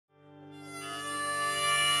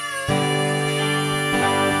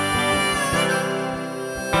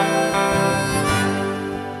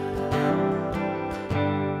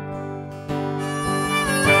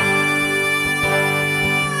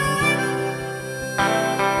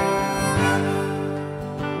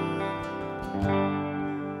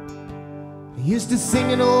Used to sing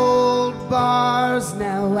in old bars,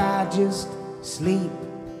 now I just sleep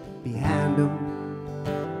behind them.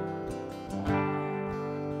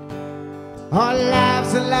 Our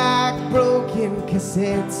lives are like broken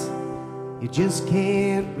cassettes, you just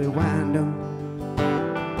can't rewind them.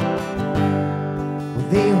 Well,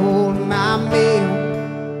 they hold my mail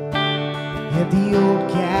at the old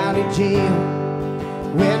county jail.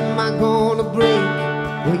 When am I gonna break?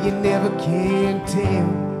 Well, you never can tell.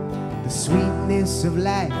 The sweetness of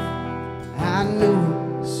life, I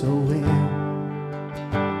knew so well,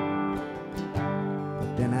 but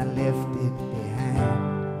then I left it behind.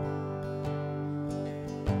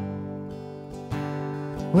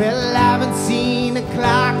 Well, I haven't seen a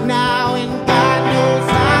clock now in God knows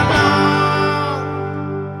how long.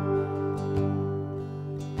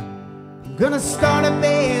 I'm gonna start a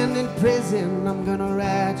band in prison, I'm gonna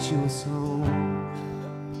write you a song,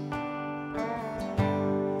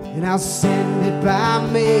 and I'll send it by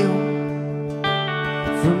mail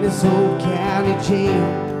from this old county jail,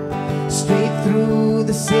 straight through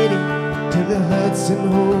the city to the Hudson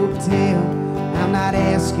Hotel. I'm not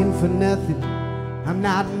asking for nothing, I'm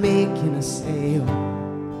not making a sale,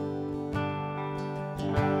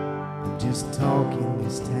 I'm just talking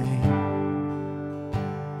this time.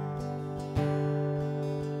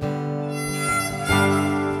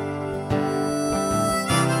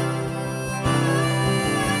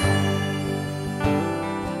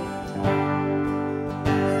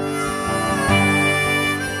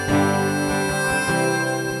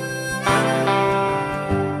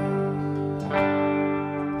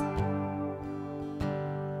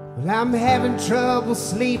 Well, I'm having trouble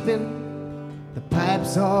sleeping, the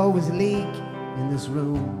pipes always leak in this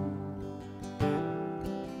room.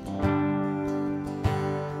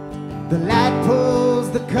 The light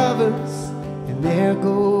pulls the covers, and there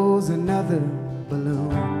goes another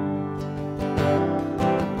balloon.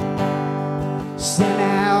 Sent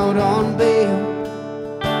out on bail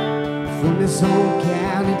from this old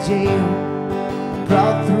county jail,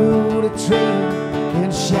 brought through the train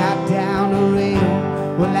and shot down a rail.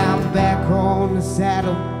 Well, I'm back on the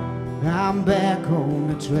saddle, I'm back on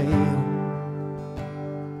the trail,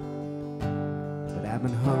 but I've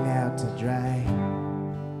been hung out to dry.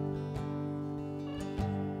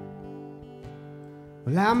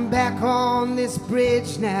 Well, I'm back on this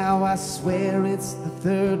bridge now, I swear it's the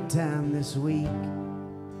third time this week.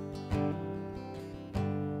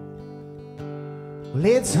 Well,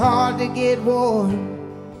 it's hard to get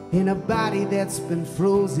warm in a body that's been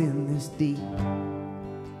frozen this deep.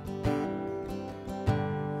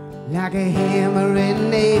 Like a hammer and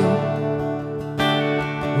nail,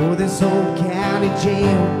 oh, this old county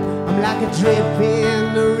jail. I'm like a drip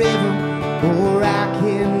in the river, or a rock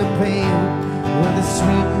in the pail. Well, the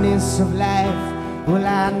sweetness of life, well,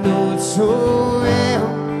 I know it so well,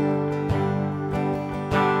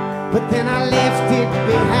 but then I left it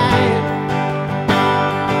behind.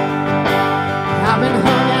 I've been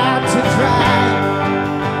hung out to dry,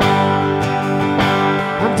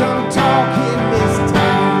 I'm done talking this time.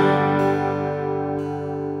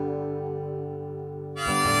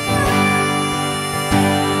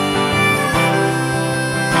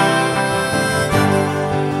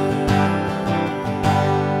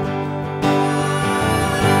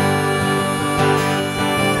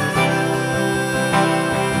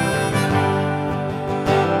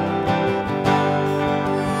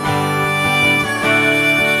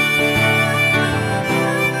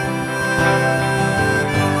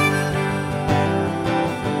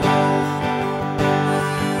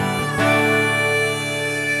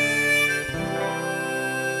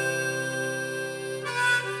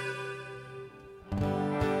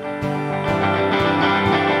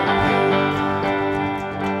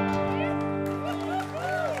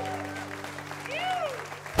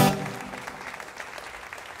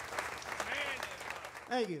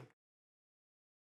 Thank you.